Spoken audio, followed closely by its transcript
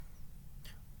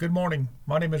Good morning.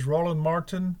 My name is Roland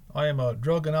Martin. I am a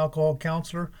drug and alcohol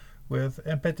counselor with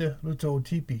Empete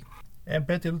Luto-Tipi.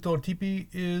 Empete Luto-Tipi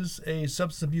is a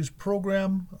substance abuse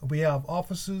program. We have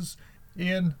offices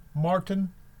in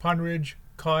Martin, Pine Ridge,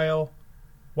 Kyle,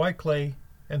 White Clay,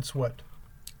 and Sweat.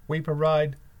 We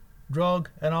provide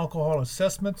drug and alcohol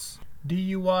assessments,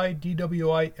 DUI,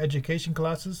 DWI education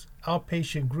classes,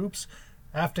 outpatient groups,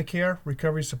 aftercare,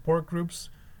 recovery support groups,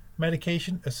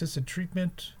 medication assisted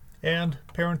treatment, and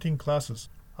parenting classes.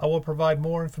 I will provide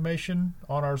more information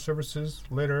on our services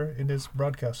later in this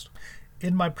broadcast.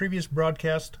 In my previous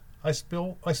broadcast, I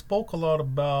spoke a lot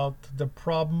about the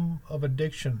problem of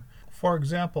addiction. For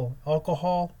example,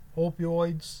 alcohol,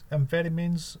 opioids,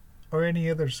 amphetamines, or any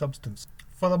other substance.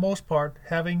 For the most part,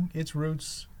 having its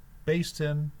roots based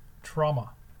in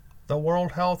trauma. The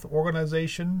World Health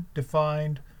Organization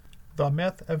defined the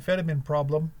methamphetamine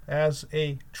problem as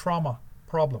a trauma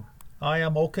problem. I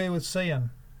am okay with saying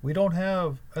we don't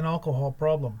have an alcohol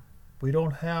problem. We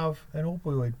don't have an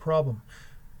opioid problem.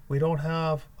 We don't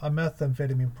have a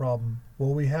methamphetamine problem.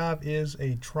 What we have is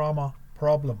a trauma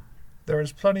problem. There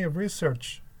is plenty of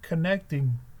research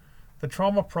connecting the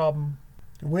trauma problem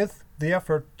with the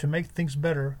effort to make things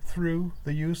better through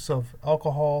the use of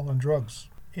alcohol and drugs.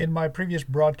 In my previous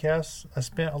broadcasts, I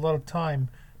spent a lot of time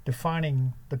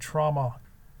defining the trauma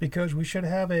because we should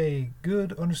have a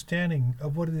good understanding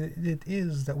of what it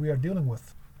is that we are dealing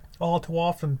with. All too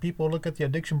often, people look at the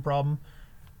addiction problem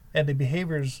and the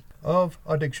behaviors of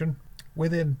addiction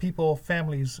within people,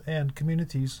 families, and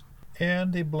communities,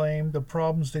 and they blame the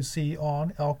problems they see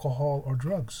on alcohol or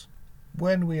drugs.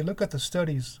 When we look at the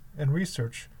studies and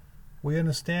research, we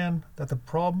understand that the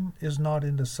problem is not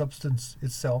in the substance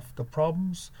itself. The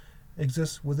problems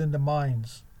exist within the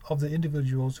minds of the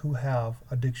individuals who have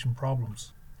addiction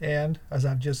problems. And, as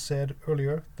I've just said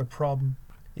earlier, the problem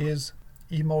is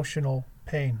emotional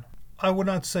pain. I would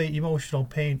not say emotional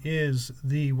pain is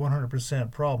the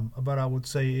 100% problem, but I would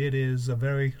say it is a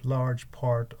very large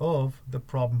part of the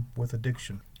problem with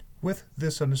addiction. With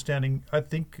this understanding, I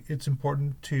think it's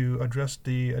important to address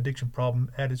the addiction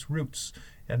problem at its roots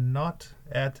and not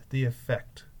at the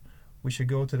effect. We should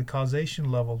go to the causation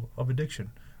level of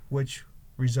addiction, which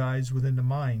resides within the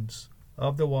minds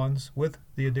of the ones with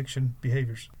the addiction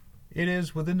behaviors. It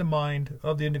is within the mind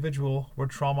of the individual where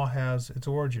trauma has its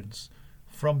origins.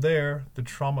 From there, the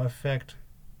trauma effect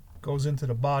goes into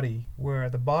the body, where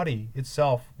the body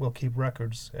itself will keep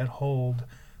records and hold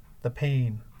the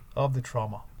pain of the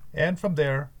trauma. And from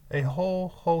there, a whole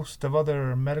host of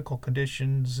other medical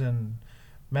conditions and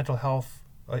mental health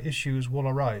issues will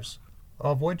arise,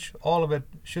 of which all of it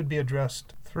should be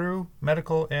addressed through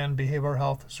medical and behavioral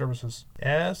health services.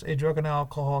 As a drug and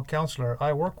alcohol counselor,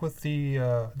 I work with the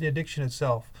addiction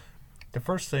itself. The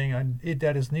first thing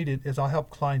that is needed is I'll help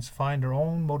clients find their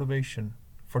own motivation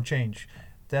for change.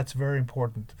 That's very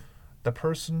important. The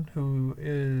person who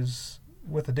is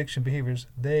with addiction behaviors,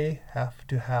 they have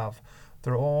to have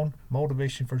their own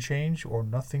motivation for change or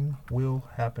nothing will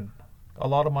happen. A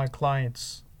lot of my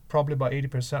clients, probably about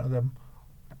 80% of them,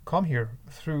 come here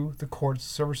through the court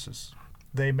services.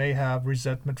 They may have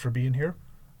resentment for being here,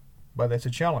 but that's a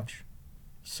challenge.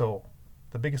 So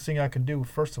the biggest thing I can do,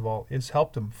 first of all, is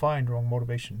help them find their own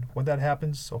motivation. When that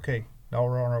happens, okay, now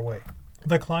we're on our way.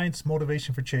 The client's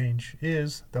motivation for change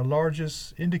is the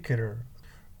largest indicator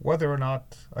whether or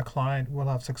not a client will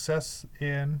have success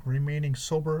in remaining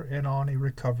sober and on a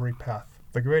recovery path.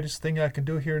 The greatest thing I can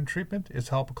do here in treatment is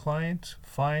help a client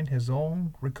find his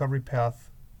own recovery path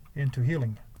into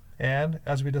healing. And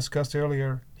as we discussed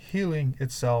earlier, healing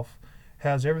itself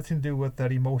has everything to do with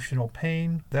that emotional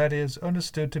pain that is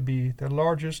understood to be the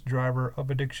largest driver of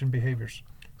addiction behaviors.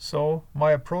 So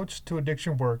my approach to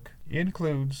addiction work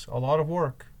includes a lot of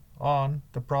work on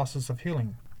the process of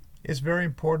healing. It's very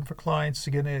important for clients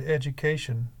to get an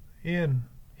education in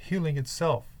healing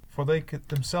itself, for they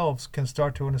themselves can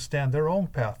start to understand their own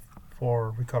path for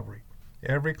recovery.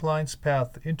 Every client's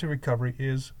path into recovery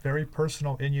is very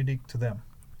personal and unique to them.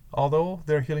 Although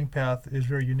their healing path is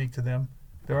very unique to them,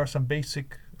 there are some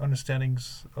basic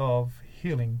understandings of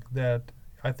healing that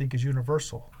I think is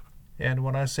universal. And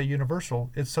when I say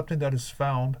universal, it's something that is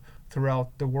found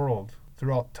throughout the world,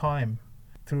 throughout time,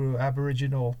 through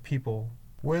Aboriginal people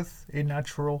with a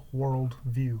natural world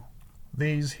view.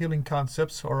 These healing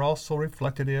concepts are also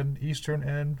reflected in Eastern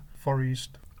and Far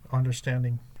East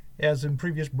understanding. As in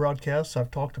previous broadcasts,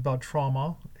 I've talked about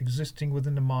trauma existing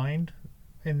within the mind,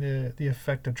 and the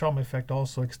effect, the trauma effect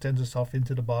also extends itself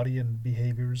into the body and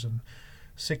behaviors and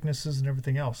sicknesses and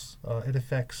everything else. It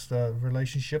affects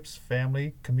relationships,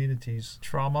 family, communities.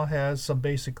 Trauma has some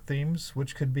basic themes,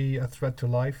 which could be a threat to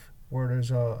life, where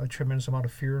there's a tremendous amount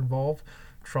of fear involved.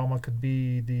 Trauma could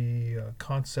be the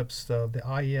concepts, the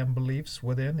I am beliefs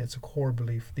within. It's a core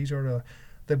belief. These are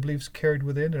the beliefs carried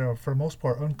within and are for the most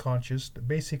part unconscious.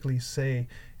 Basically say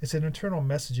it's an internal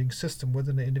messaging system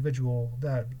within the individual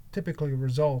that typically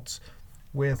results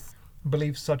with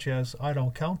beliefs such as I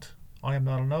don't count, I am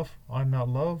not enough, I'm not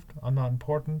loved, I'm not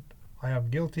important, I am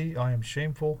guilty, I am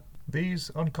shameful. These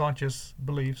unconscious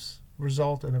beliefs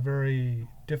result in a very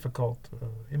difficult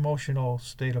emotional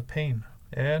state of pain.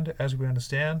 And as we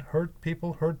understand, hurt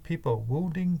people hurt people.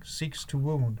 Wounding seeks to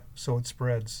wound, so it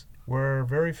spreads. We're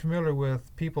very familiar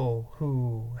with people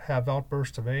who have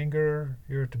outbursts of anger,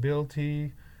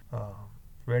 irritability,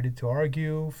 ready to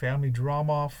argue, family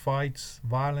drama, fights,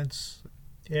 violence,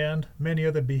 and many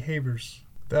other behaviors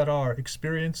that are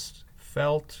experienced,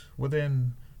 felt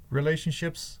within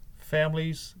relationships,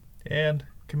 families, and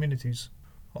communities.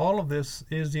 All of this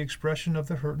is the expression of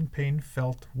the hurt and pain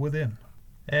felt within,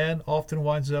 and often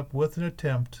winds up with an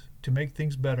attempt to make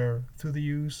things better through the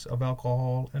use of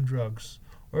alcohol and drugs,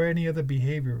 or any other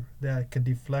behavior that can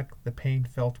deflect the pain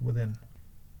felt within.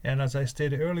 And as I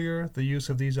stated earlier, the use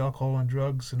of these alcohol and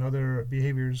drugs and other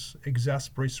behaviors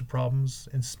exacerbates the problems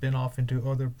and spin off into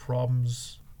other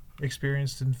problems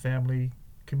experienced in family,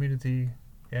 community,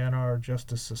 and our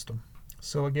justice system.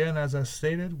 So again, as I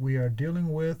stated, we are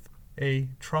dealing with a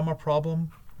trauma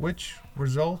problem which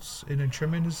results in a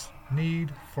tremendous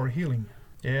need for healing.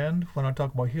 And when I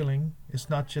talk about healing, it's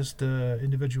not just the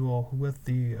individual with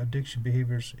the addiction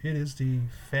behaviors, it is the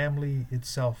family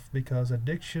itself, because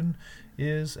addiction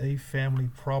is a family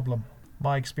problem.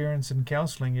 My experience in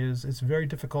counseling is it's very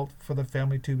difficult for the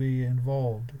family to be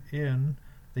involved in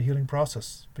the healing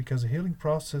process, because the healing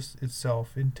process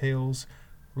itself entails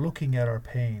looking at our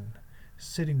pain,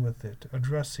 sitting with it,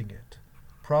 addressing it,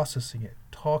 processing it,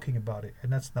 talking about it,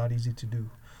 and that's not easy to do.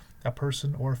 A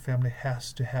person or a family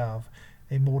has to have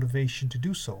a motivation to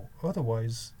do so.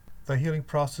 Otherwise, the healing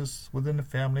process within the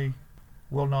family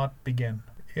will not begin.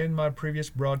 In my previous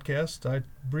broadcast, I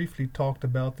briefly talked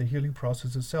about the healing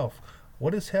process itself.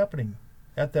 What is happening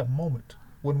at that moment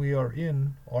when we are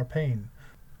in our pain?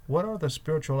 What are the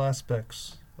spiritual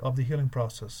aspects of the healing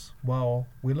process while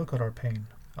we look at our pain?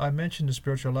 I mentioned the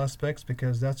spiritual aspects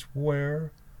because that's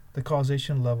where the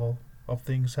causation level of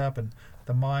things happen.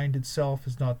 The mind itself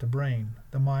is not the brain.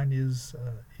 The mind is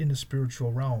in the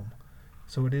spiritual realm.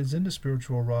 So it is in the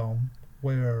spiritual realm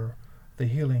where the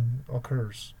healing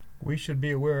occurs. We should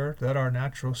be aware that our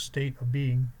natural state of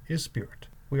being is spirit.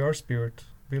 We are spirit,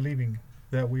 believing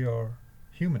that we are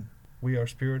human. We are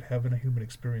spirit having a human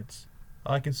experience.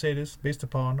 I can say this based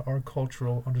upon our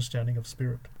cultural understanding of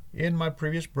spirit. In my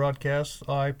previous broadcasts,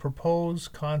 I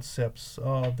proposed concepts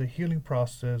of the healing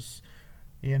process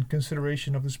in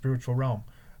consideration of the spiritual realm.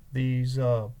 These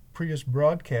previous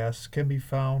broadcasts can be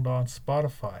found on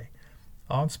Spotify.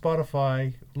 On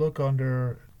Spotify, look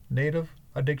under Native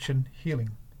Addiction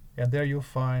Healing, and there you'll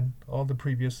find all the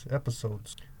previous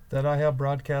episodes that I have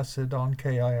broadcasted on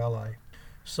KILI.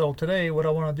 So today what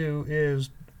I want to do is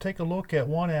take a look at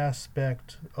one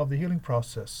aspect of the healing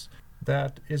process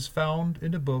that is found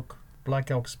in the book Black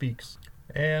Elk Speaks.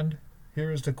 And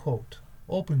here is the quote,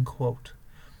 open quote.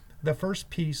 The first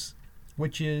piece,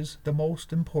 which is the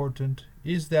most important,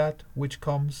 is that which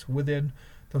comes within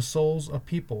the souls of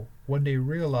people when they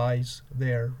realize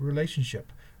their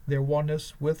relationship, their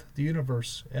oneness with the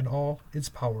universe and all its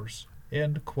powers.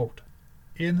 End quote.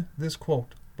 In this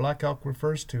quote, Black Elk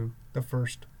refers to the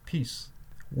first piece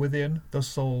within the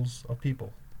souls of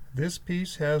people. This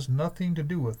piece has nothing to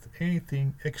do with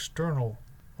anything external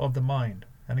of the mind.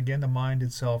 And again, the mind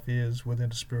itself is within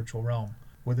the spiritual realm,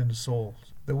 within the soul.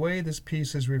 The way this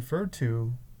piece is referred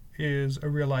to is a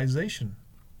realization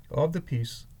of the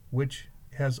piece which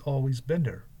has always been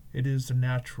there. It is the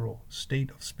natural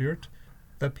state of spirit.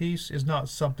 The piece is not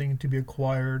something to be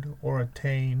acquired or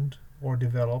attained or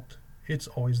developed. It's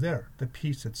always there. The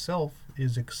piece itself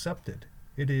is accepted.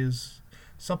 It is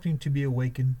something to be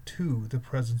awakened to the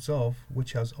presence of,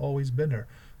 which has always been there.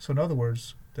 So in other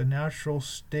words, the natural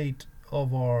state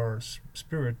of our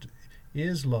spirit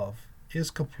is love,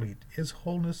 is complete, is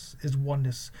wholeness, is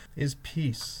oneness, is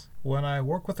peace. When I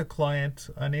work with a client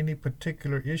on any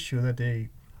particular issue that they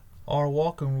are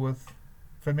walking with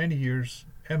for many years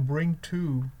and bring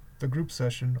to the group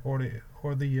session or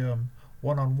the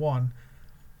one-on-one,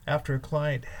 after a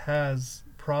client has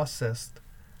processed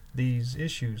these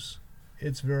issues,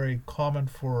 it's very common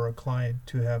for a client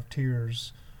to have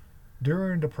tears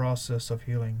during the process of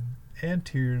healing and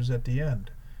tears at the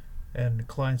end. And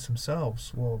clients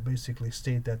themselves will basically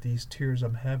state that these tears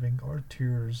I'm having are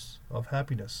tears of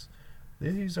happiness.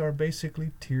 These are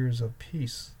basically tears of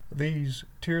peace. These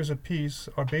tears of peace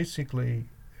are basically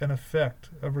an effect,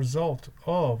 a result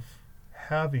of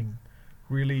having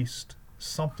released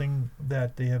something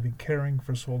that they have been carrying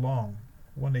for so long.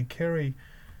 When they carry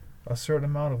a certain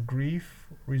amount of grief,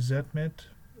 resentment,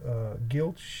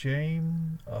 guilt,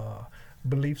 shame,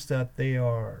 beliefs that they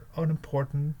are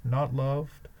unimportant, not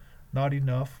loved, not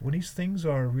enough. When these things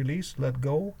are released, let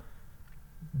go,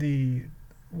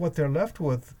 what they're left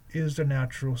with is the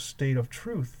natural state of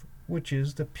truth, which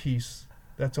is the peace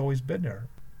that's always been there.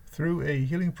 Through a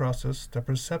healing process, the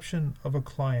perception of a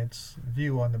client's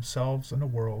view on themselves and the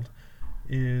world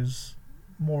is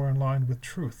more in line with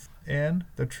truth, and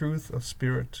the truth of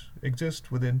spirit exists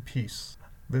within peace.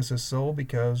 This is so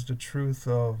because the truth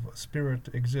of spirit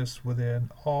exists within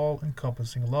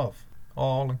all-encompassing love.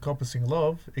 All-encompassing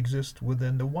love exists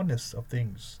within the oneness of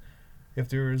things. If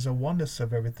there is a oneness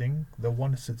of everything, the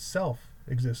oneness itself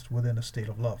exists within a state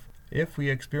of love. If we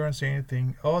experience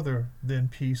anything other than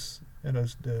peace and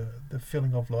the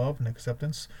feeling of love and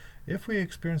acceptance, if we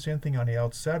experience anything on the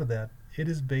outside of that, it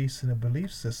is based in a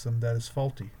belief system that is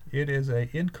faulty. It is an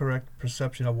incorrect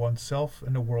perception of oneself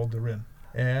and the world they're in.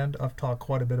 And I've talked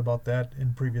quite a bit about that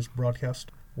in previous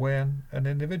broadcasts. When an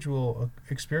individual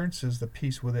experiences the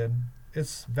peace within,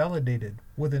 it's validated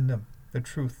within them. The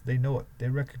truth, they know it, they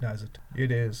recognize it.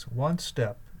 It is one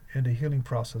step in the healing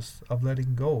process of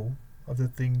letting go of the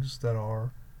things that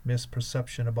are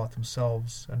misperception about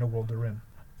themselves and the world they're in.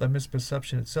 The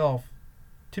misperception itself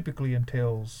typically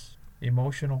entails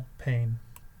emotional pain,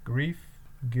 grief,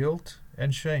 guilt,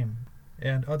 and shame,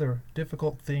 and other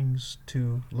difficult things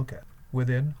to look at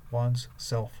within one's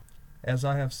self. As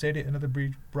I have stated in other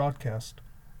brief broadcasts,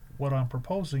 what I'm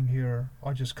proposing here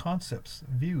are just concepts,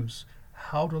 views,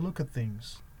 how to look at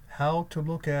things, how to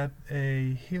look at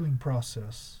a healing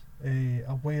process, a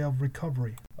way of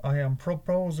recovery. I am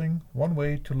proposing one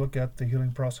way to look at the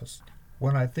healing process.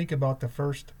 When I think about the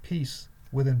first peace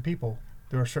within people,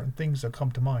 there are certain things that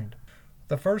come to mind.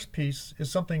 The first piece is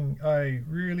something I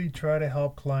really try to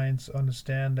help clients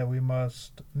understand, that we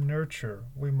must nurture.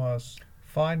 We must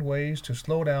find ways to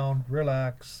slow down,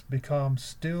 relax, become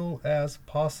still as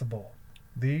possible.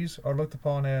 These are looked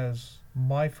upon as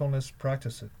mindfulness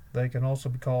practices. They can also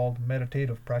be called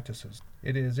meditative practices.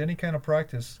 It is any kind of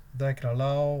practice that can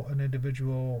allow an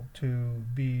individual to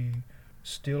be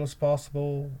still as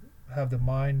possible, have the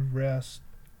mind rest.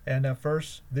 And at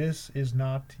first, this is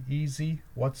not easy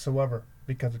whatsoever,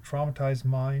 because a traumatized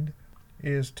mind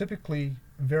is typically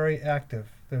very active.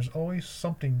 There's always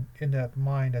something in that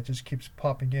mind that just keeps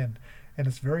popping in, and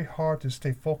it's very hard to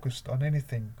stay focused on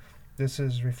anything. This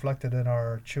is reflected in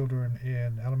our children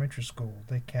in elementary school.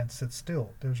 They can't sit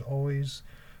still. There's always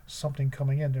something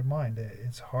coming in their mind.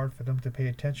 It's hard for them to pay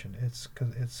attention. It's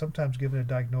sometimes given a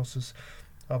diagnosis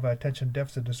of attention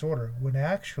deficit disorder, when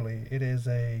actually it is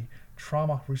a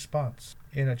trauma response.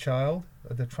 In a child,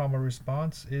 the trauma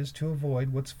response is to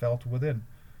avoid what's felt within.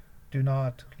 Do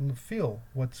not feel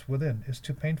what's within. It's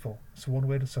too painful. So one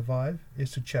way to survive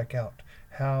is to check out.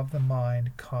 Have the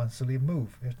mind constantly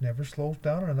move. It never slows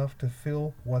down enough to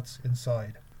feel what's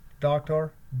inside.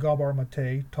 Dr. Gabor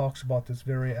Mate talks about this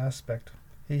very aspect.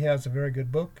 He has a very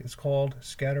good book. It's called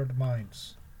Scattered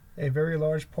Minds. A very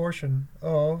large portion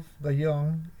of the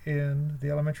young in the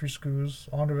elementary schools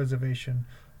on the reservation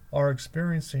are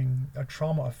experiencing a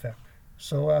trauma effect.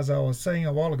 So as I was saying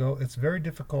a while ago, it's very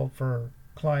difficult for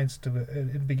clients to,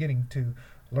 in the beginning, to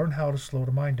learn how to slow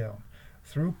the mind down.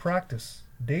 Through practice,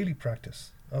 daily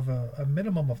practice of a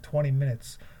minimum of 20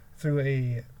 minutes, through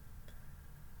a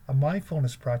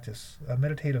mindfulness practice, a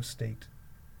meditative state,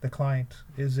 the client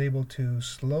is able to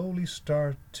slowly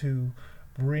start to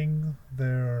bring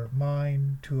their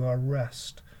mind to a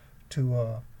rest, to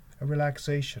a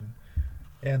relaxation,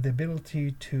 and the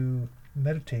ability to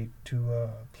meditate, to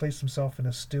place himself in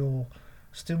a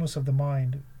stillness of the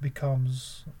mind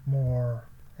becomes more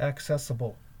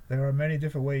accessible. There are many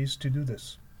different ways to do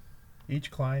this. Each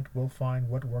client will find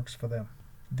what works for them.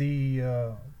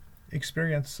 The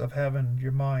experience of having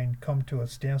your mind come to a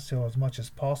standstill as much as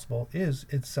possible is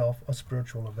itself a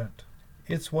spiritual event.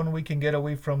 It's when we can get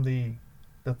away from the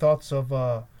thoughts of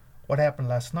what happened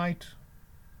last night,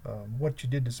 what you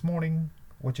did this morning,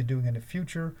 what you're doing in the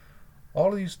future.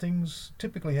 All of these things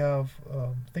typically have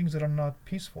things that are not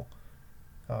peaceful.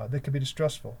 They can be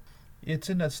distressful. It's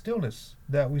in that stillness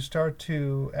that we start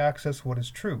to access what is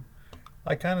true.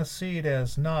 I kind of see it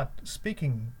as not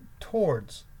speaking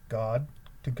towards God,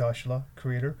 to Gashla,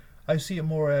 Creator. I see it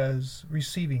more as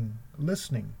receiving,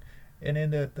 listening. And in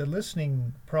the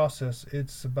listening process,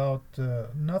 it's about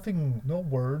nothing, no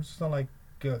words. It's not like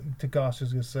Tagash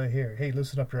is going to say, here, hey,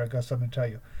 listen up here, I got something to tell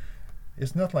you.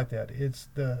 It's not like that. It's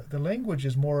the language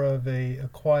is more of a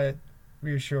quiet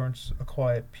reassurance, a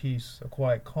quiet peace, a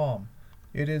quiet calm.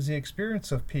 It is the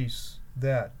experience of peace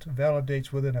that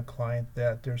validates within a client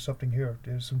that there's something here,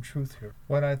 there's some truth here.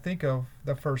 When I think of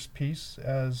the first peace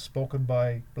as spoken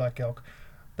by Black Elk,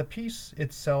 the peace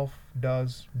itself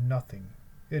does nothing.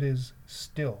 It is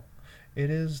still. It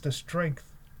is the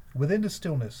strength within the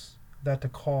stillness that the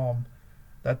calm,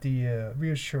 that the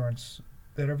reassurance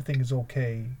that everything is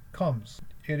okay comes.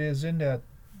 It is in that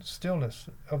stillness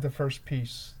of the first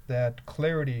peace that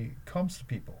clarity comes to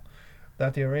people,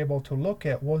 that they are able to look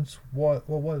at what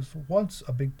was once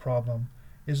a big problem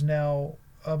is now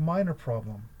a minor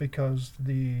problem, because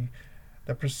the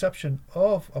perception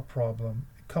of a problem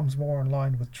comes more in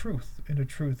line with truth. And the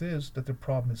truth is that the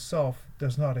problem itself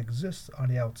does not exist on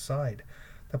the outside.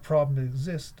 The problem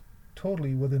exists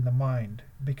totally within the mind,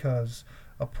 because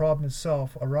a problem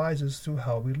itself arises through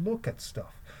how we look at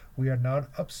stuff. We are not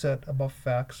upset about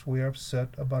facts, we are upset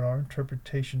about our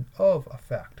interpretation of a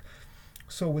fact.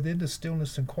 So within the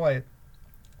stillness and quiet,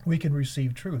 we can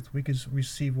receive truth. We can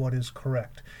receive what is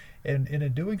correct. And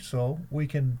in doing so, we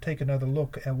can take another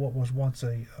look at what was once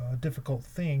a difficult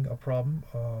thing, a problem,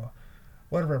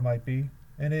 whatever it might be,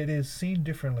 and it is seen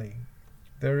differently.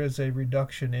 There is a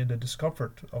reduction in the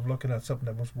discomfort of looking at something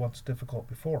that was once difficult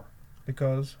before,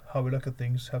 because how we look at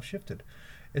things have shifted.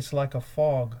 It's like a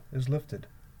fog is lifted.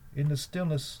 In the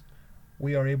stillness,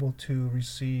 we are able to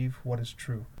receive what is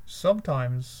true.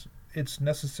 Sometimes it's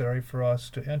necessary for us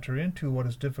to enter into what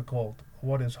is difficult,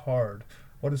 what is hard,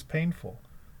 what is painful,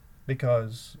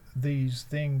 because these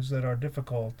things that are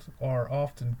difficult are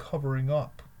often covering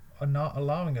up and not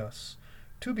allowing us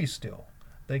to be still.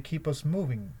 They keep us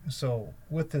moving. So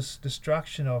with this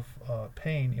distraction of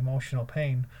pain, emotional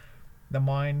pain, the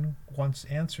mind wants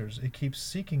answers. It keeps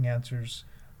seeking answers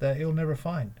that it'll never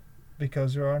find,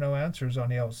 because there are no answers on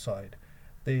the outside.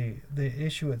 The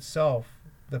issue itself,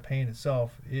 the pain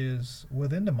itself, is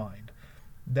within the mind.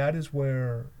 That is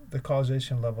where the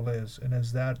causation level is, and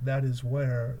as that is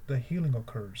where the healing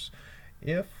occurs.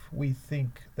 If we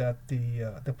think that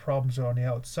the problems are on the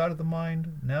outside of the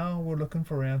mind, now we're looking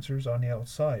for answers on the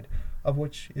outside, of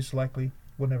which it's likely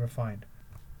we'll never find.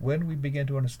 When we begin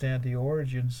to understand the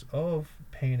origins of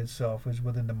pain itself is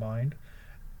within the mind,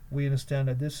 we understand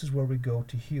that this is where we go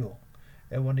to heal.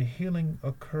 And when the healing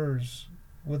occurs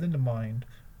within the mind,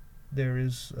 there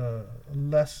is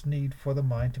less need for the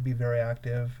mind to be very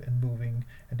active and moving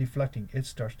and deflecting. It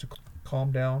starts to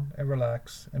calm down and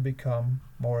relax and become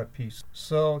more at peace.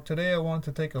 So today I want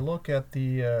to take a look at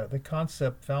the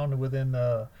concept found within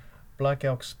Black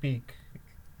Elk Speak.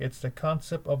 It's the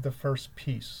concept of the first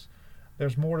peace.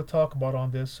 There's more to talk about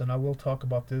on this, and I will talk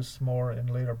about this more in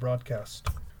later broadcasts.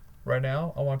 Right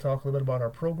now, I want to talk a little bit about our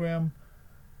program.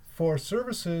 For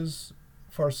services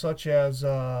for such as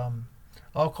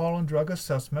alcohol and drug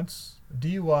assessments,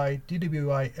 DUI,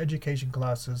 DWI education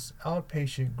classes,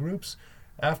 outpatient groups,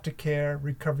 aftercare,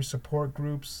 recovery support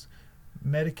groups,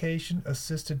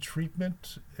 medication-assisted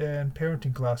treatment, and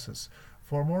parenting classes.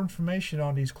 For more information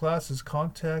on these classes,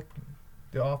 contact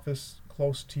the office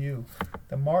close to you.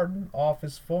 The Martin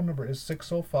office phone number is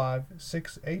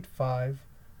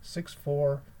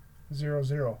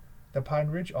 605-685-6400. The Pine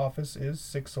Ridge office is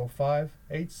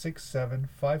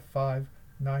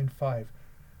 605-867-5595.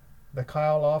 The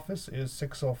Kyle office is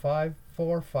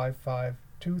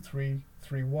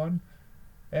 605-455-2331.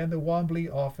 And the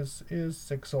Wambley office is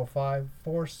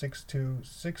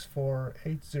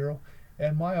 605-462-6480.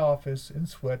 And my office in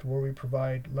Sweat, where we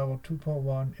provide level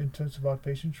 2.1 intensive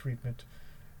outpatient treatment,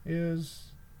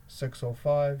 is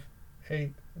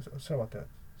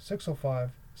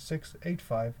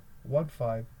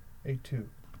 605-685-1582.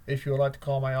 If you would like to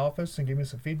call my office and give me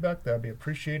some feedback, that would be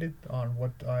appreciated on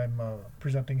what I'm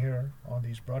presenting here on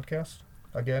these broadcasts.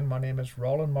 Again, my name is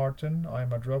Roland Martin.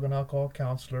 I'm a drug and alcohol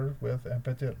counselor with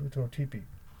Empathy Luto Tipi.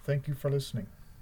 Thank you for listening.